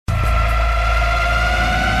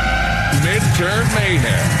Midterm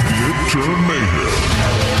Mayhem. Midterm Mayhem.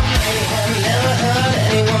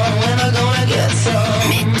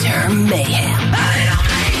 Midterm Mayhem.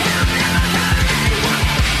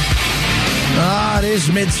 It is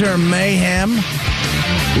Midterm Mayhem.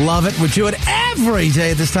 Love it. We do it every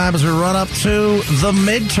day at this time as we run up to the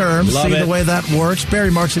midterms. Love See it. the way that works.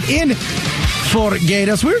 Barry marks it in for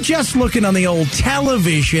Gatos. We were just looking on the old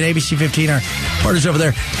television. ABC 15, our partners over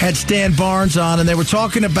there, had Stan Barnes on, and they were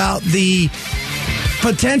talking about the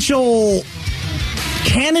potential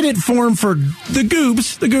candidate form for the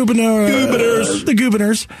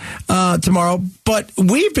Gooberners tomorrow. But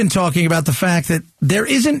we've been talking about the fact that there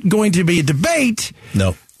isn't going to be a debate.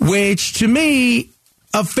 No. Which, to me,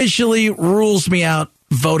 officially rules me out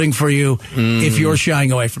voting for you if you're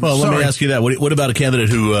shying away from it. Well, let me ask you that. What about a candidate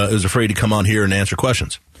who is afraid to come on here and answer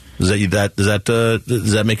questions? Does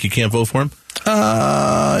that make you can't vote for him?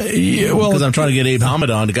 Because I'm trying to get Abe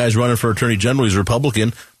Hamed on. The guy's running for Attorney General. He's a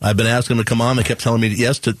Republican. I've been asking him to come on. They kept telling me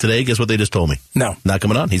yes today. Guess what they just told me? No. Not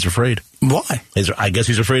coming on. He's afraid. Why? I guess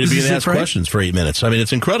he's afraid of being asked questions for 8 minutes. I mean,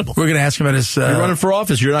 it's incredible. We're going to ask him about his... You're running for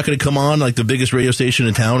office. You're not going to come on like the biggest radio station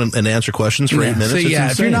in town and answer questions for 8 minutes. So,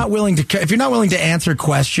 if you're not willing to answer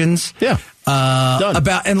questions...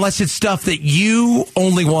 about unless it's stuff that you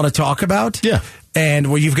only want to talk about. Yeah.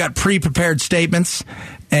 And where you've got pre-prepared statements.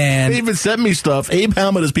 And they even sent me stuff. Abe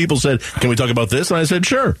Hamed, as people said, can we talk about this? And I said,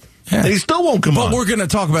 sure. Yeah. And he still won't come on. But we're going to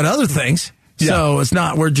talk about other things. Yeah. So it's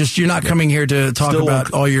not, you're not coming here to talk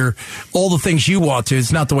about all the things you want to.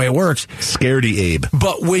 It's not the way it works. Scaredy Abe.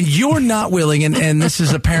 But when you're not willing, and this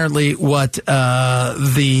is apparently what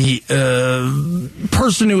the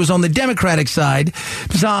person who is on the Democratic side,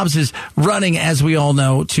 Ms. Hobbs, is running, as we all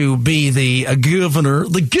know, to be the governor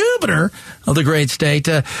of the great state.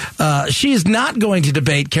 She is not going to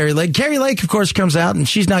debate Carrie Lake. Carrie Lake, of course, comes out, and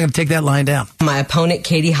she's not going to take that line down. My opponent,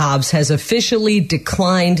 Katie Hobbs, has officially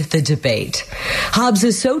declined the debate. Hobbs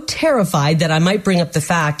is so terrified that I might bring up the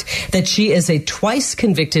fact that she is a twice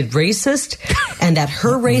convicted racist and that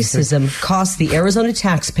her racism cost the Arizona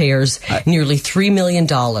taxpayers nearly $3 million.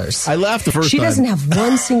 I laughed the first time. She doesn't have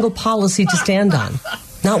one single policy to stand on.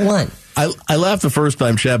 Not one. I laughed the first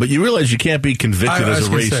time, Chad, but you realize you can't be convicted as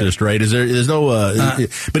a racist, right? There's no,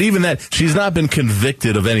 but even that, she's not been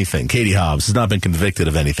convicted of anything. Katie Hobbs has not been convicted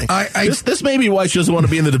of anything. This may be why she doesn't want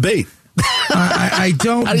to be in the debate. I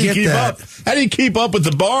don't get that. How do you keep up with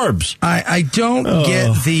the barbs? I don't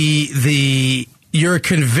get the you're a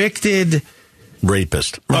convicted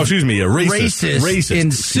rapist. Oh, excuse me, a racist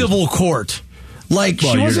in civil court. Like,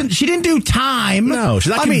 she didn't do time. No,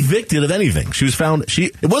 she's not convicted of anything. She was found,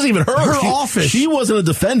 it wasn't even her office. She wasn't a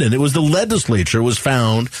defendant. It was the legislature was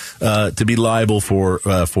found to be liable for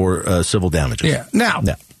civil damages. Yeah. Now,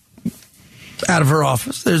 out of her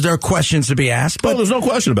office, there are questions to be asked. But there's no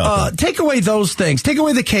question about that. Take away those things. Take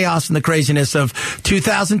away the chaos and the craziness of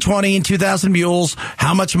 2020 and 2,000 mules,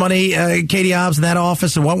 how much money Katie Hobbs in that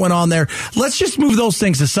office and what went on there. Let's just move those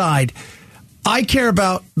things aside. I care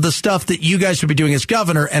about the stuff that you guys should be doing as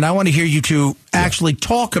governor, and I want to hear you two actually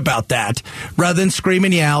talk about that rather than scream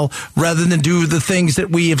and yell, rather than do the things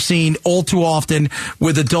that we have seen all too often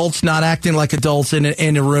with adults not acting like adults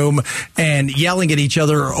in a room and yelling at each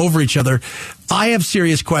other or over each other. I have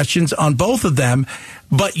serious questions on both of them,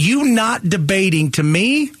 but you not debating, to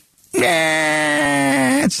me,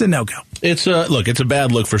 it's a no-go. It's a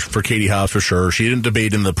bad look for Katie Hobbs for sure. She didn't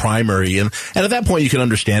debate in the primary, and at that point you can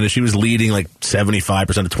understand it. She was leading like 75%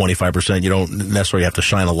 to 25%. You don't necessarily have to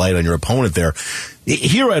shine a light on your opponent there.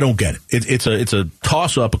 Here I don't get it. It's a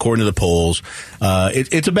toss up according to the polls.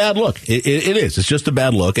 It's a bad look. It is. It's just a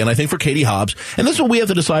bad look. And I think for Katie Hobbs, and this is what we have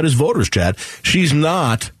to decide as voters, Chad. She's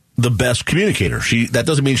not the best communicator. That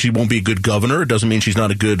doesn't mean she won't be a good governor. It doesn't mean she's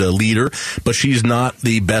not a good leader, but she's not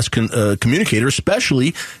the best communicator,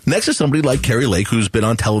 especially next to somebody like Carrie Lake, who's been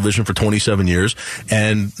on television for 27 years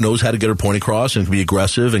and knows how to get her point across and can be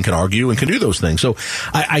aggressive and can argue and can do those things. So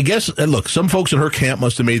I guess, look, some folks in her camp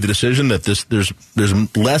must have made the decision that there's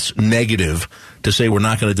less negative to say we're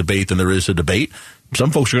not going to debate than there is to debate.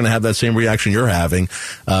 Some folks are going to have that same reaction you're having.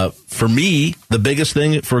 For me, the biggest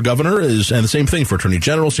thing for a governor is, and the same thing for Attorney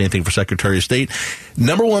General, same thing for Secretary of State.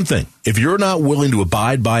 Number one thing, if you're not willing to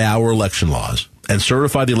abide by our election laws and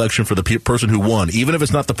certify the election for the person who won, even if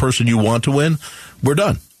it's not the person you want to win, we're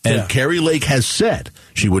done. And Carrie Lake has said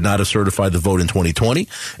she would not have certified the vote in 2020.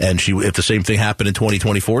 And if the same thing happened in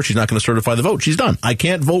 2024, she's not going to certify the vote. She's done. I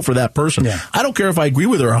can't vote for that person. Yeah. I don't care if I agree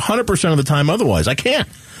with her 100% of the time otherwise. I can't.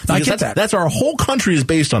 I get that. That's our whole country is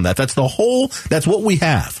based on that. That's what we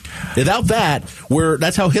have. Without that,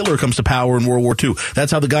 that's how Hitler comes to power in World War II.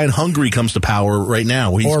 That's how the guy in Hungary comes to power right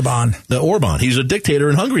now. Orban. He's a dictator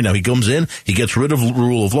in Hungary now. He comes in, he gets rid of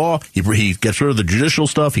rule of law, he gets rid of the judicial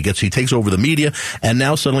stuff, he takes over the media, and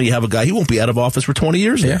now suddenly you have a guy, he won't be out of office for 20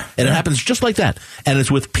 years. Yeah. And it happens just like that. And it's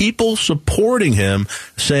with people supporting him,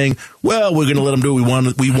 saying, well, we're going to let him do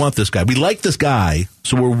it. We want this guy. We like this guy,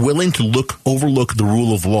 so we're willing to overlook the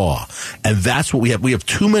rule of law. And that's what we have. We have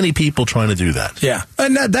too many people trying to do that. Yeah.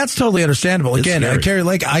 And that's totally understandable. Again, Carrie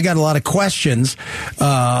Lake, I got a lot of questions,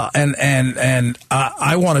 and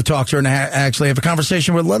I want to talk to her and actually have a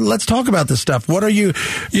conversation with. Let's talk about this stuff. What are you,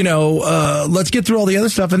 let's get through all the other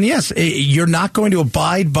stuff. And yes, you're not going to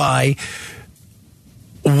abide by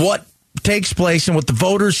what takes place and what the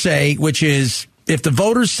voters say, which is if the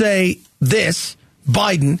voters say this,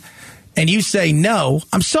 Biden, and you say no,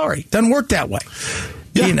 I'm sorry. Doesn't work that way.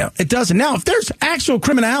 Yeah. It doesn't. Now, if there's actual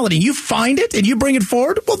criminality, you find it and you bring it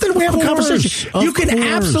forward, well, then we have a conversation. You can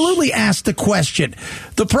absolutely ask the question.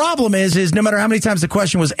 The problem is no matter how many times the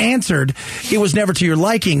question was answered, it was never to your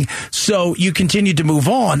liking, so you continued to move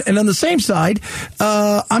on. And on the same side,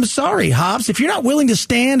 I'm sorry, Hobbs, if you're not willing to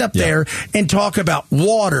stand up there and talk about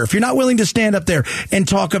water, if you're not willing to stand up there and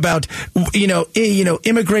talk about,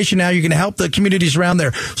 immigration now, you're going to help the communities around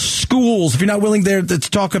there, schools, if you're not willing there to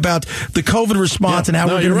talk about the COVID response and how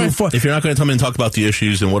we're going to move forward. If you're not going to come in and talk about the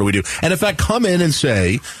issues, then what do we do? And in fact, come in and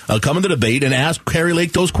say, come in the debate and ask Carrie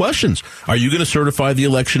Lake those questions. Are you going to certify the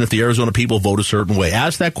election if the Arizona people vote a certain way?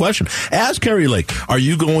 Ask that question. Ask Carrie Lake, are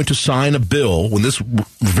you going to sign a bill when this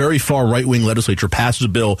very far right-wing legislature passes a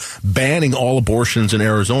bill banning all abortions in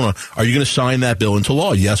Arizona? Are you going to sign that bill into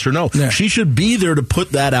law? Yes or no? Yeah. She should be there to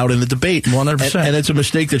put that out in the debate. 100%. And it's a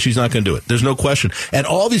mistake that she's not going to do it. There's no question. And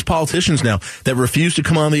all these politicians now that refuse to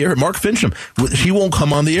come on the air, Mark Fincham, he won't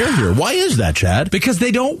come on the air here. Why is that, Chad? Because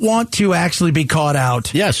they don't want to actually be caught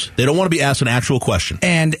out. Yes, they don't want to be asked an actual question.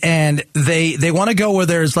 And they want to go where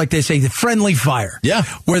there's, like they say, the friendly fire. Yeah.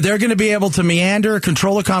 Where they're going to be able to meander,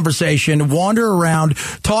 control a conversation, wander around,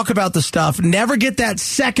 talk about the stuff, never get that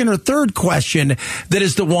second or third question that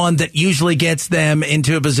is the one that usually gets them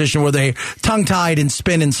into a position where they're tongue-tied and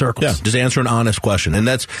spin in circles. Yeah, just answer an honest question. And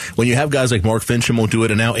that's when you have guys like Mark Fincham won't do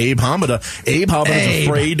it, and now Abe Hamada. Abe Hamada is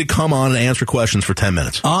afraid to come on and answer questions for 10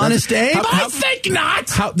 minutes. Honest Abe? I think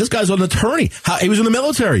not. This guy's an attorney. He was in the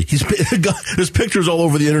military. There's pictures all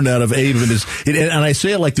over the internet of Abe and I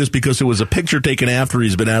say it like this because it was a picture taken after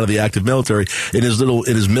he's been out of the active military in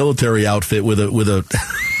his military outfit with a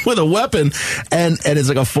with a weapon, and it's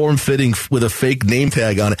like a form-fitting with a fake name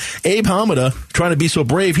tag on it. Abe Hamada, trying to be so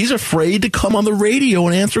brave, he's afraid to come on the radio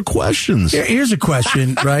and answer questions. Here's a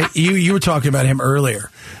question, right? You were talking about him earlier.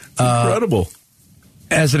 Incredible.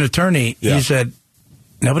 As an attorney, you said,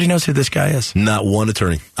 nobody knows who this guy is. Not one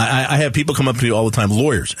attorney. I have people come up to me all the time,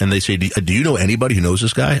 lawyers, and they say, do you know anybody who knows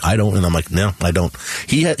this guy? I don't. And I'm like, no, I don't.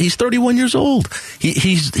 He's 31 years old.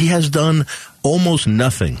 He has done almost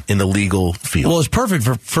nothing in the legal field. Well, it's perfect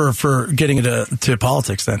for getting into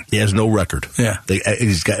politics then. He has no record. Yeah.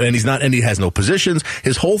 He has no positions.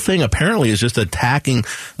 His whole thing apparently is just attacking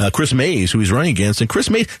Chris Mays, who he's running against. And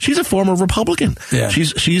Chris Mays, she's a former Republican. Yeah.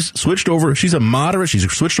 She's switched over. She's a moderate. She's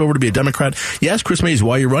switched over to be a Democrat. You ask Chris Mays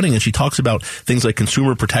why you're running, and she talks about things like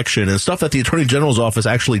consumer protection and stuff that the Attorney General's office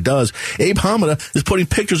actually does. Abe Hamada is putting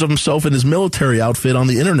pictures of himself in his military outfit on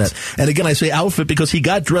the internet. And again, I say outfit because he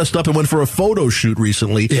got dressed up and went for a photo shoot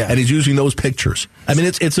recently, and he's using those pictures. I mean,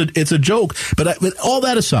 it's a joke. But all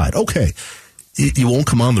that aside, okay, you won't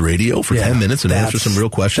come on the radio for 10 minutes and answer some real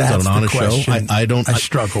questions on an honest show. I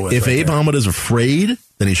struggle with. If Abe Hamada is afraid,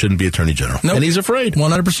 then he shouldn't be Attorney General. Nope. And he's afraid.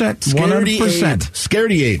 100%. 100%.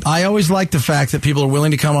 Scaredy Abe. I always like the fact that people are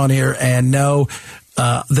willing to come on here and know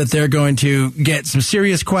that they're going to get some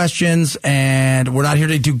serious questions, and we're not here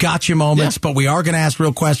to do gotcha moments, but we are going to ask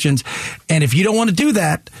real questions. And if you don't want to do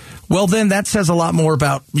that, well, then that says a lot more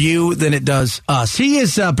about you than it does us. He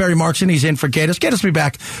is Barry Markson. He's in for Gatos. Gatos will be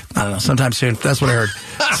back, I don't know, sometime soon. That's what I heard.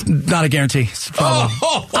 It's not a guarantee.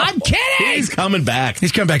 I'm kidding! He's coming back.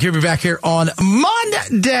 He's coming back. He'll be back here on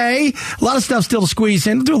Monday. A lot of stuff still to squeeze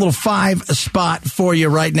in. We'll do a little 5 spot for you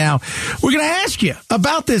right now. We're going to ask you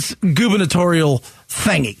about this gubernatorial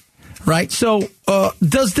thingy, right? So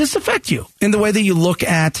does this affect you in the way that you look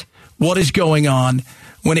at what is going on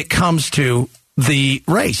when it comes to the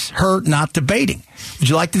race, her not debating? Would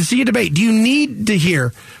you like to see a debate? Do you need to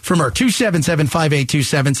hear from her?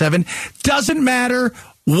 277-58277. Doesn't matter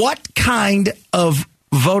what kind of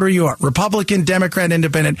voter you are. Republican, Democrat,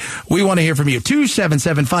 Independent. We want to hear from you.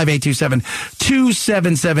 277-5827.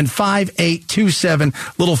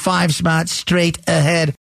 277-5827. Little 5 spot straight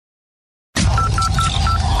ahead.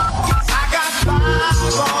 I got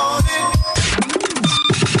 5 on it.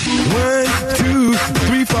 1, 2,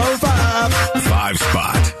 3, 4, 5. 5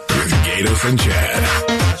 spot with Gatos and Chad.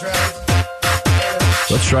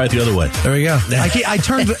 Let's try it the other way. There we go. I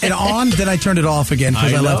turned it on, then I turned it off again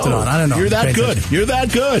because I left it on. I don't know. You're that good. You're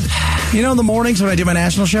that good. You know, in the mornings when I do my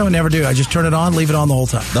national show, I never do. I just turn it on, leave it on the whole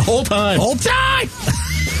time. The whole time. Whole time!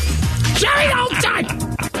 Jerry, the whole time!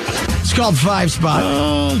 It's called 5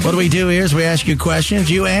 Spot. What do we do here is we ask you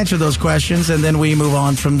questions. You answer those questions, and then we move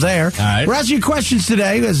on from there. All right. We're asking you questions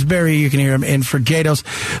today. As Barry, you can hear him in for Gatos.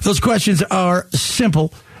 Those questions are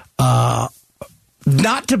simple.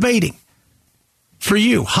 Not debating. For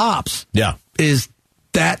you, Hobbs. Yeah. Is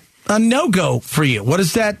that a no-go for you? What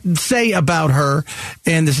does that say about her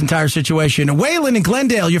in this entire situation? Waylon in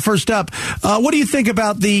Glendale, you're first up. What do you think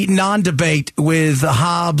about the non-debate with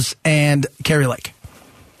Hobbs and Carrie Lake?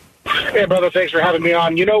 Hey, brother, thanks for having me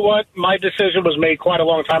on. You know what? My decision was made quite a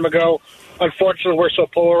long time ago. Unfortunately, we're so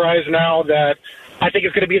polarized now that I think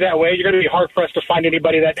it's going to be that way. You're going to be hard-pressed to find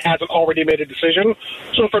anybody that hasn't already made a decision.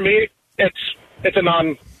 So for me, it's a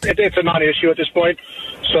non-issue at this point.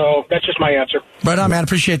 So that's just my answer. Right on, man.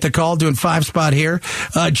 Appreciate the call. Doing 5 Spot here.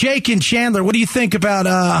 Jake and Chandler, what do you think about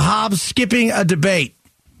Hobbs skipping a debate?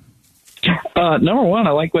 Number one,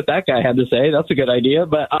 I like what that guy had to say. That's a good idea.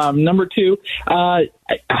 But number two, I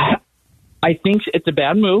think it's a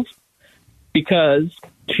bad move because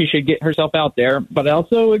she should get herself out there. But I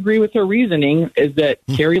also agree with her reasoning is that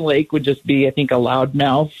Carrie Lake would just be, I think, a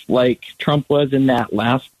loudmouth like Trump was in that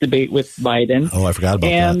last debate with Biden. Oh, I forgot about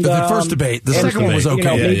that. The first debate. The second one was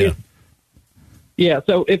okay. Yeah,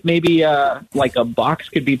 so if maybe like a box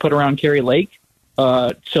could be put around Carrie Lake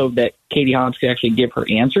so that Katie Hobbs could actually give her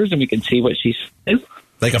answers and we can see what she says.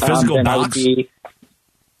 Like a physical box?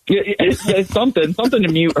 Something to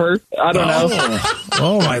mute her. I don't know.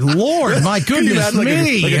 Oh, my Lord. My goodness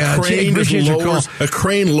me. A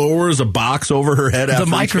crane lowers a box over her head after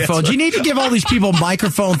the microphone. Do you need to give all these people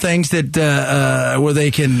microphone things that where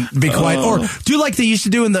they can be quiet? Or do like they used to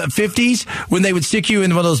do in the 50s when they would stick you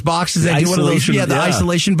in one of those boxes and do one of those,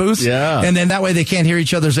 isolation booths? Yeah. And then that way they can't hear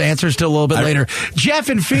each other's answers till a little bit later. Jeff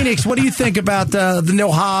in Phoenix, what do you think about the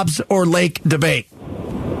no Hobbs or Lake debate?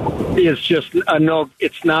 It's just no.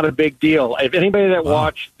 It's not a big deal. If anybody that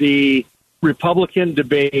watched the Republican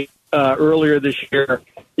debate earlier this year,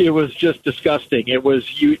 it was just disgusting. It was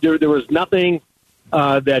there was nothing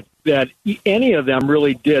that any of them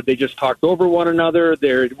really did. They just talked over one another.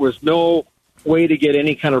 There was no way to get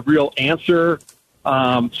any kind of real answer.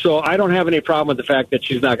 So I don't have any problem with the fact that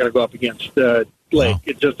she's not going to go up against Lake.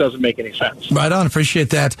 It just doesn't make any sense. Right on. Appreciate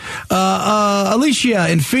that.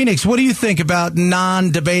 Alicia in Phoenix, what do you think about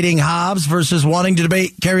non-debating Hobbs versus wanting to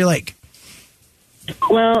debate Carrie Lake?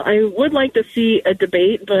 Well, I would like to see a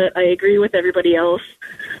debate, but I agree with everybody else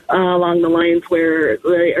along the lines where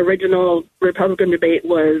the original Republican debate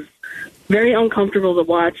was very uncomfortable to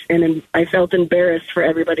watch, and I felt embarrassed for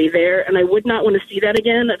everybody there, and I would not want to see that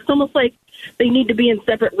again. It's almost like they need to be in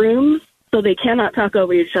separate rooms so they cannot talk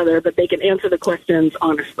over each other, but they can answer the questions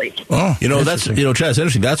honestly. Oh, that's Chad, it's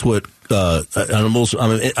interesting. That's what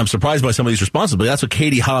I'm surprised by some of these responses, but that's what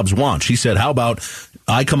Katie Hobbs wants. She said, "How about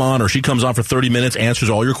I come on, or she comes on for 30 minutes, answers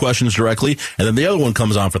all your questions directly, and then the other one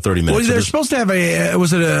comes on for 30 minutes." Well, they're supposed to have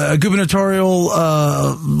a gubernatorial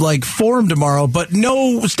forum tomorrow, but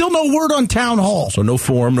still no word on town hall. So no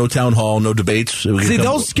forum, no town hall, no debates. See,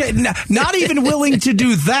 not even willing to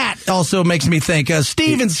do that also makes me think.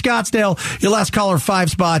 Steve in Scottsdale, your last caller,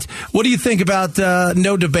 5 Spot. What do you think about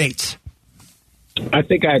no debates? I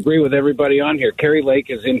think I agree with everybody on here. Carrie Lake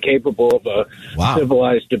is incapable of a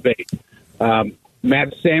civilized debate.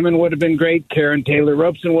 Matt Salmon would have been great. Karen Taylor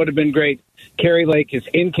Robeson would have been great. Carrie Lake is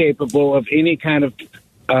incapable of any kind of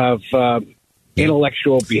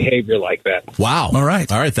intellectual behavior like that. Wow. All right.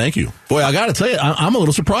 Thank you. Boy, I got to tell you, I'm a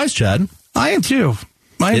little surprised, Chad. I am too.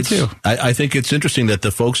 I think it's interesting that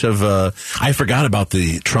the folks have. I forgot about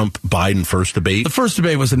the Trump-Biden first debate. The first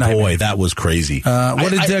debate was a nightmare. Boy, that was crazy.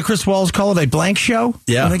 What did Chris Walz call it? A blank show?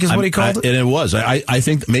 Yeah, I think is what he called it. And it was. I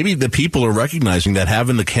think maybe the people are recognizing that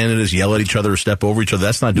having the candidates yell at each other or step over each other,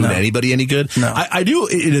 that's not doing anybody any good. No. I do.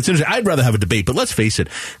 It's interesting. I'd rather have a debate, but let's face it,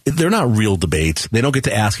 they're not real debates. They don't get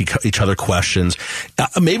to ask each other questions.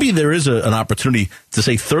 Maybe there is an opportunity to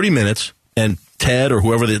say 30 minutes and Ted or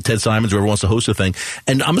Ted Simons, whoever wants to host the thing.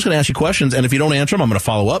 And I'm just going to ask you questions. And if you don't answer them, I'm going to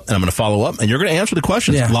follow up and I'm going to follow up. And you're going to answer the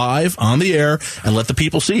questions live on the air and let the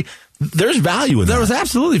people see. There's value in that. There was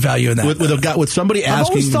absolutely value in that. With somebody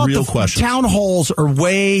asking real questions. Town halls are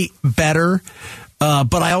way better.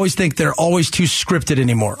 But I always think they're always too scripted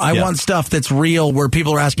anymore. I want stuff that's real, where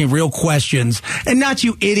people are asking real questions, and not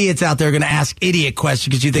you idiots out there going to ask idiot questions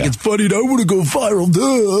because you think it's funny and I want to go viral.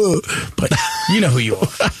 Duh. But you know who you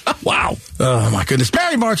are. Wow. Oh, my goodness.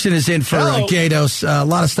 Barry Markson is in for Gatos. A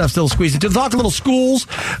lot of stuff still squeezing. To talk a little schools,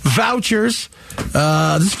 vouchers.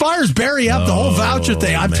 This fires Barry up, the whole voucher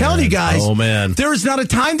thing. I'm telling you guys. Oh, man. There is not a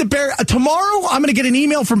time to Barry. Tomorrow, I'm going to get an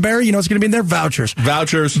email from Barry. You know what's going to be in there? Vouchers.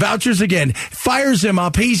 Vouchers again. Fires him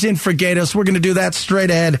up. He's in for Gatos. We're going to do that straight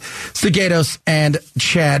ahead. It's the Gatos and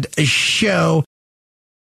Chad show.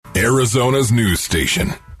 Arizona's news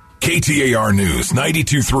station. KTAR News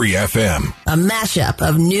 92.3 FM. A mashup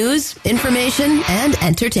of news, information, and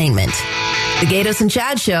entertainment. The Gatos and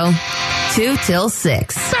Chad Show, 2 till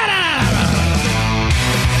 6.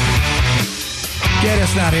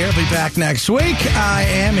 Gatos not here. Be back next week. I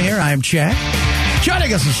am here. I am Chad.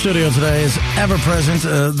 Joining us in the studio today is ever-present,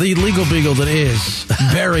 the legal beagle that is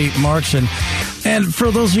Barry Markson. And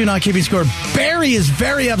for those of you not keeping score, Barry is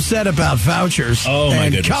very upset about vouchers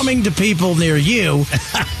and coming to people near you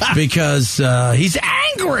because he's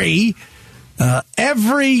angry.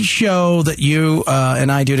 Every show that you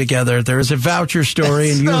and I do together, there is a voucher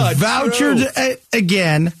story, and you vouchered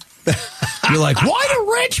again. You're like, why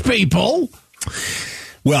the rich people?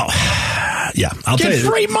 Well, yeah, I'll tell you.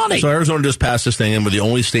 Free money. So Arizona just passed this thing, and we're the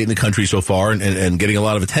only state in the country so far, and getting a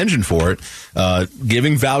lot of attention for it,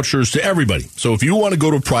 giving vouchers to everybody. So if you want to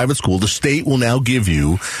go to a private school, the state will now give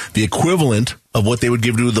you the equivalent of what they would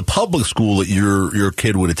give to the public school that your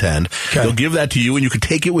kid would attend. Okay. They'll give that to you, and you can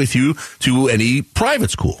take it with you to any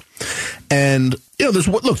private school. And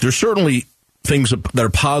there's certainly things that are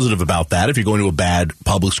positive about that. If you're going to a bad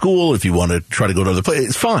public school, if you want to try to go to other place,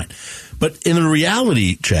 it's fine. But in the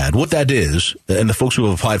reality, Chad, what that is, and the folks who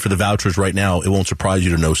have applied for the vouchers right now, it won't surprise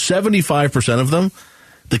you to know, 75% of them,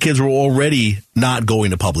 the kids were already not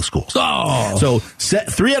going to public schools. Oh. So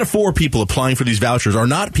 3 out of 4 people applying for these vouchers are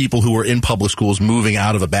not people who are in public schools moving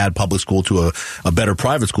out of a bad public school to a better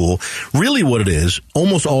private school. Really what it is,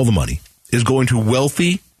 almost all the money is going to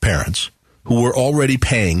wealthy parents who were already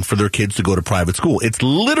paying for their kids to go to private school. It's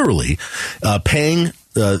literally paying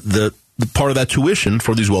the part of that tuition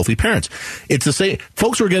for these wealthy parents. It's the same.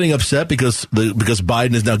 Folks are getting upset because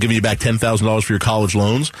Biden is now giving you back $10,000 for your college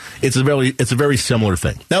loans. It's a very similar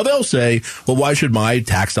thing. Now they'll say, well, why should my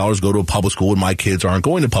tax dollars go to a public school when my kids aren't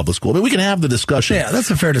going to public school? I mean, we can have the discussion. Yeah,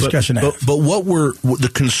 that's a fair discussion. But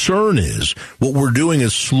the concern is, what we're doing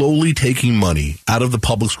is slowly taking money out of the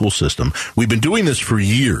public school system. We've been doing this for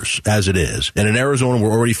years as it is. And in Arizona,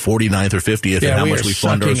 we're already 49th or 50th in how much we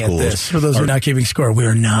fund our schools. For those who are not keeping score, we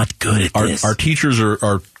are not good at this. Our teachers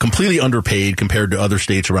are completely underpaid compared to other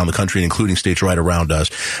states around the country, including states right around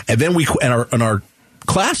us. And then our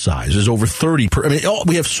class size is over 30.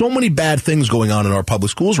 We have so many bad things going on in our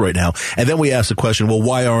public schools right now. And then we ask the question, well,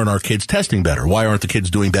 why aren't our kids testing better? Why aren't the kids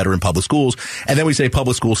doing better in public schools? And then we say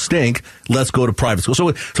public schools stink. Let's go to private schools. So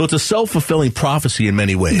it's a self-fulfilling prophecy in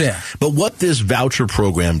many ways. Yeah. But what this voucher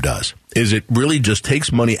program does is it really just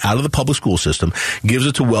takes money out of the public school system, gives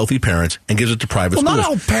it to wealthy parents, and gives it to private schools. Well, not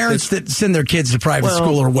all parents that send their kids to private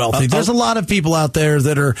school are wealthy. There's a lot of people out there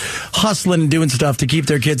that are hustling and doing stuff to keep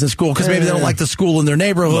their kids in school because maybe they don't like the school in their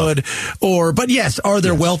neighborhood. But yes, are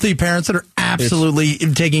there wealthy parents that are absolutely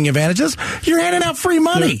taking advantages? You're handing out free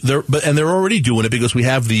money. They're already doing it because we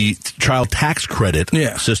have the child tax credit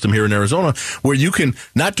system here in Arizona where you can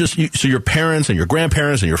not just, so your parents and your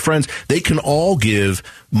grandparents and your friends, they can all give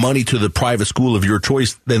money to the private school of your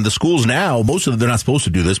choice. Then the schools now, most of them, they're not supposed to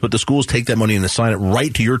do this, but the schools take that money and assign it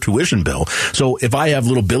right to your tuition bill. So if I have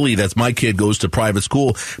little Billy, that's my kid, goes to private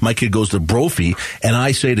school, my kid goes to Brophy, and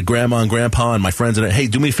I say to grandma and grandpa and my friends, hey,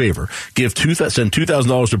 do me a favor, send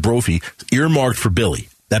 $2,000 to Brophy, earmarked for Billy.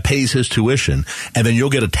 That pays his tuition, and then you'll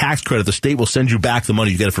get a tax credit. The state will send you back the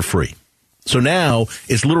money. You get it for free. So now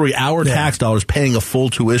it's literally our tax dollars paying a full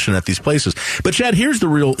tuition at these places. But Chad, here's the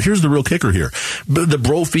real kicker here. The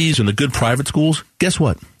Brophies and the good private schools, guess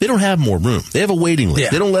what? They don't have more room. They have a waiting list. Yeah.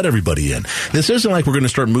 They don't let everybody in. This isn't like we're going to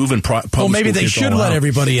start moving public Well, maybe school they kids should all let out.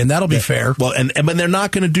 everybody in. That'll be fair. Well, but they're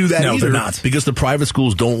not going to do that No, either. they're not. Because the private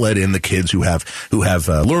schools don't let in the kids who have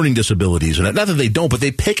learning disabilities. And not that they don't, but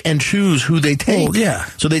they pick and choose who they take. Well, yeah.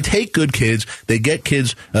 So they take good kids. They get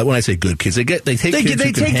kids. When I say good kids, they take kids who They can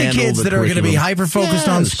take the handle kids the that are going to be curriculum. hyper focused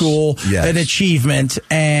on school and achievement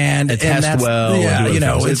and test that's, well. Yeah, and you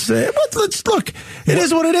know, it's let's look. It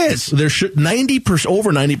is what it is. There should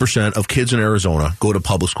over 90% of kids in Arizona go to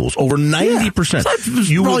public schools. Over 90%.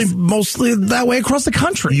 Yeah, probably mostly that way across the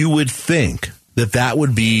country. You would think that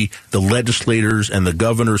would be the legislators and the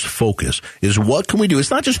governor's focus is what can we do? It's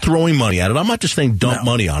not just throwing money at it. I'm not just saying dump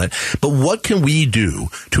money on it, but what can we do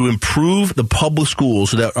to improve the public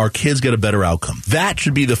schools so that our kids get a better outcome? That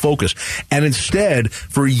should be the focus. And instead,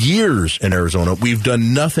 for years in Arizona, we've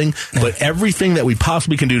done nothing but everything that we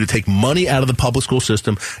possibly can do to take money out of the public school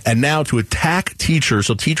system and now to attack teachers.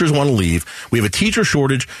 So teachers want to leave. We have a teacher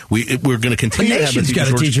shortage. We're going to continue to have a teacher shortage. The nation's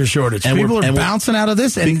got a teacher shortage. And people are bouncing out of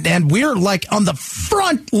this, and we're like on the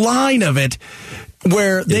front line of it,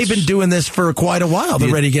 where they've been doing this for quite a while.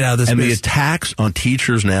 They're ready to get out of this. And business. the attacks on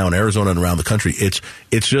teachers now in Arizona and around the country, it's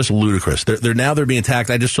just ludicrous. They're being attacked.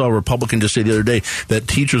 I just saw a Republican just say the other day that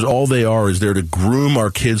teachers, all they are is there to groom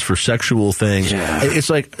our kids for sexual things. Yeah. It's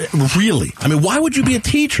like, really? I mean, why would you be a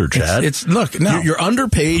teacher, Chad? You're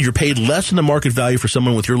underpaid. You're paid less than the market value for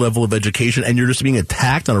someone with your level of education, and you're just being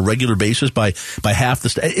attacked on a regular basis by half the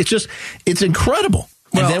state. It's incredible.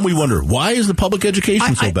 And then we wonder, why is the public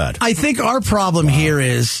education so bad? I think our problem here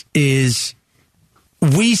is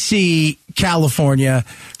we see California,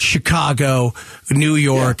 Chicago, New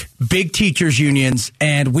York, big teachers unions,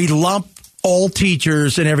 and we lump all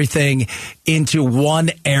teachers and everything into one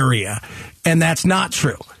area. And that's not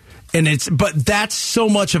true. But that's so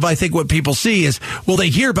much of, I think, what people see is, well, they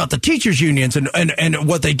hear about the teachers unions and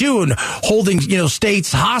what they do and holding,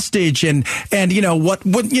 states hostage and,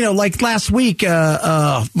 like last week,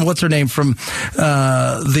 what's her name from,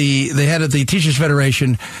 the head of the Teachers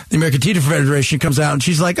Federation, the American Teacher Federation comes out and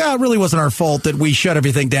she's like, it really wasn't our fault that we shut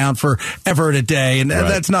everything down for ever and a day. And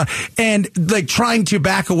that's not, and like trying to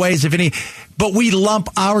back away as if any, but we lump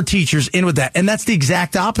our teachers in with that. And that's the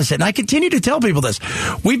exact opposite. And I continue to tell people this.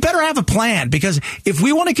 We better have a plan, because if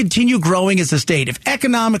we want to continue growing as a state, if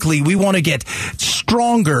economically we want to get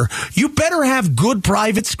stronger, you better have good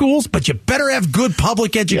private schools, but you better have good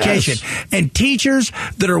public education. Yes. And teachers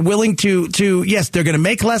that are willing to yes, they're going to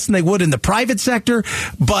make less than they would in the private sector,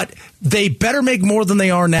 but they better make more than they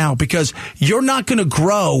are now, because you're not going to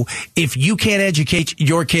grow if you can't educate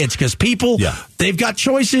your kids, because people, they've got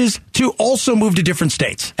choices to also move to different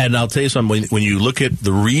states. And I'll tell you something, when you look at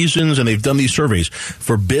the reasons, and they've done these surveys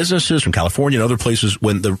for businesses from California and other places,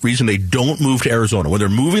 when the reason they don't move to Arizona, when they're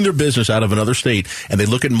moving their business out of another state and they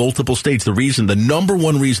look at multiple states, the number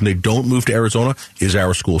one reason they don't move to Arizona is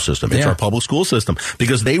our school system. It's our public school system,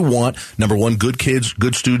 because they want, number one, good kids,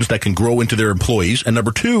 good students that can grow into their employees, and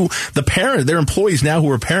number two, their employees now who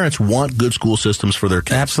are parents want good school systems for their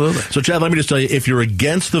kids. Absolutely. So, Chad, let me just tell you, if you're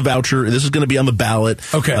against the voucher, this is going to be on the ballot.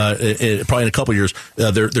 Okay. Probably in a couple of years.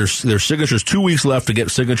 There's signatures. 2 weeks left to get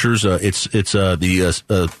signatures. It's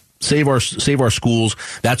the Save Our Schools.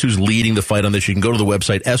 That's who's leading the fight on this. You can go to the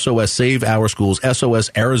website, SOS Save Our Schools,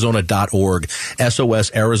 SOSArizona.org,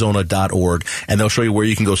 SOSArizona.org, and they'll show you where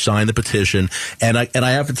you can go sign the petition. And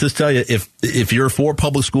I have to just tell you, if you're for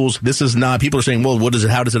public schools, this is not, people are saying, well,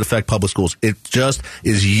 how does it affect public schools? It just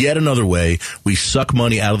is yet another way we suck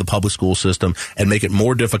money out of the public school system and make it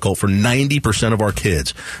more difficult for 90% of our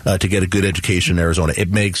kids to get a good education in Arizona.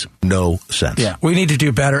 It makes no sense. Yeah, we need to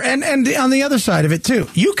do better. And on the other side of it, too,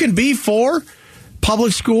 you can be for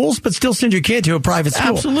public schools, but still send your kid to a private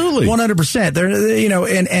school. Absolutely. 100%. They're,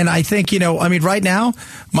 and I think, right now,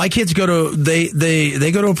 my kids go to,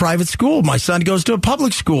 they go to a private school. My son goes to a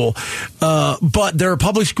public school. But there are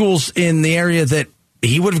public schools in the area that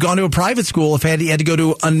he would have gone to a private school if he had to go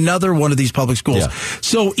to another one of these public schools. Yeah.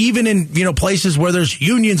 So even in, places where there's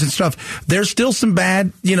unions and stuff, there's still some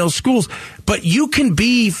bad, schools. But you can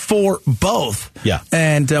be for both. Yeah.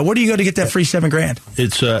 And where do you go to get that free $7,000?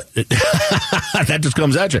 It's that just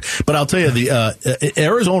comes at you. But I'll tell you,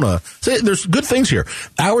 Arizona, there's good things here.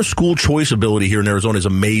 Our school choice ability here in Arizona is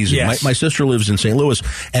amazing. Yes. My sister lives in St. Louis,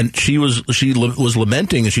 and she was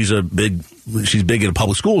lamenting, and she's a big she's big into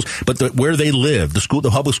public schools, but where they live, the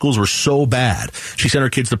public schools were so bad. She sent her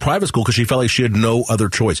kids to private school because she felt like she had no other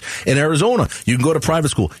choice. In Arizona, you can go to private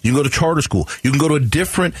school, you can go to charter school, you can go to a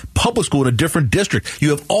different public school in a different district.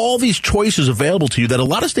 You have all these choices available to you that a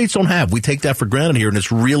lot of states don't have. We take that for granted here, and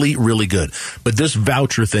it's really, really good. But this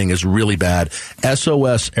voucher thing is really bad.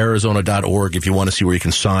 SOSArizona.org if you want to see where you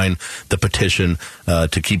can sign the petition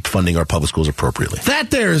to keep funding our public schools appropriately.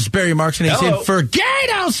 That there is Barry Marks, and he said, for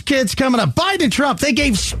Gatehouse kids coming up, Biden and Trump, they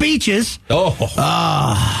gave speeches.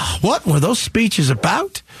 What were those speeches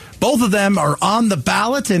about? Both of them are on the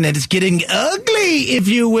ballot, and it is getting ugly, if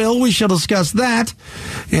you will. We shall discuss that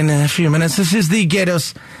in a few minutes. This is the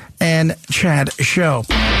Gatos and Chad Show.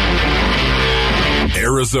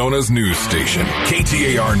 Arizona's news station,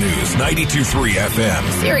 KTAR News 92.3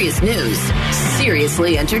 FM. Serious news,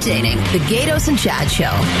 seriously entertaining. The Gatos and Chad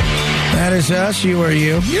Show. That is us. You are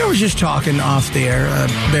you. You know, I was just talking off the air.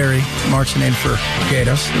 Barry marching in for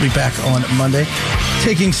Gatos. He'll be back on Monday,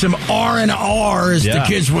 taking some R&R, as the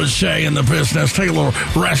kids would say in the business. Take a little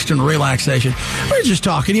rest and relaxation. We were just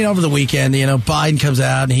talking, over the weekend. Biden comes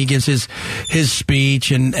out and he gives his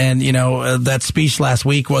speech, and that speech last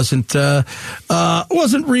week wasn't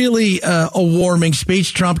really a warming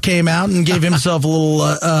speech. Trump came out and gave himself a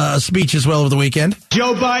little speech as well over the weekend.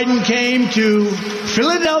 Joe Biden came to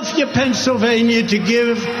Philadelphia, Pennsylvania, to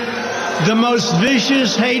give the most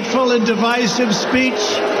vicious, hateful, and divisive speech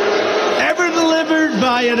ever delivered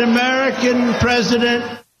by an American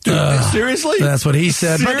president. Seriously? That's what he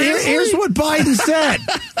said. Seriously? But here's what Biden said.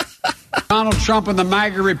 Donald Trump and the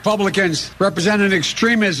MAGA Republicans represent an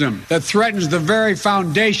extremism that threatens the very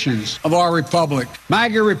foundations of our republic.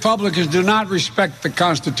 MAGA Republicans do not respect the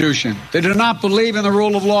Constitution. They do not believe in the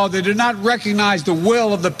rule of law. They do not recognize the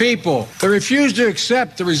will of the people. They refuse to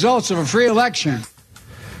accept the results of a free election.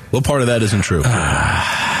 What part of that isn't true?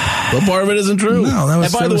 What part of it isn't true? No,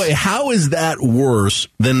 and by the way, how is that worse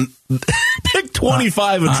than pick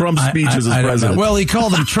 25 of Trump's speeches as president? Well, he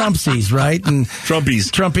called them Trumpsies, right? And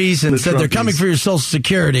Trumpies, and said they're coming for your Social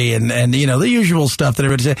Security, and the usual stuff that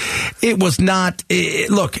everybody said. It was not.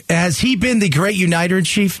 Look, has he been the great uniter in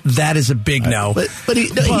chief? That is a big no. But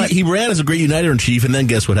he ran as a great uniter in chief, and then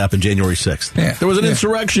guess what happened January 6th? Yeah. There was an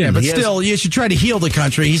insurrection. Yeah, but still, you should try to heal the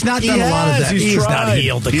country. He's not done a lot of that. He's not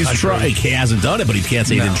healed the country. He hasn't done it, but he can't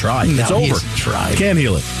say he didn't try. No, it's over. Tried. Can't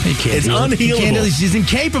heal it. He can't. It's unhealable. He's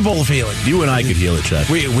incapable of healing. You and I could heal it, Chad.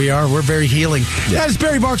 We are. We're very healing. Yeah. That is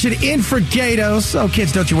Barry Markson in for Gatos. Oh,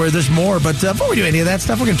 kids, don't you worry. There's more. But before we do any of that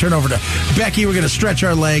stuff, we're going to turn over to Becky. We're going to stretch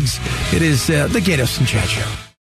our legs. It is the Gatos and Chad Show.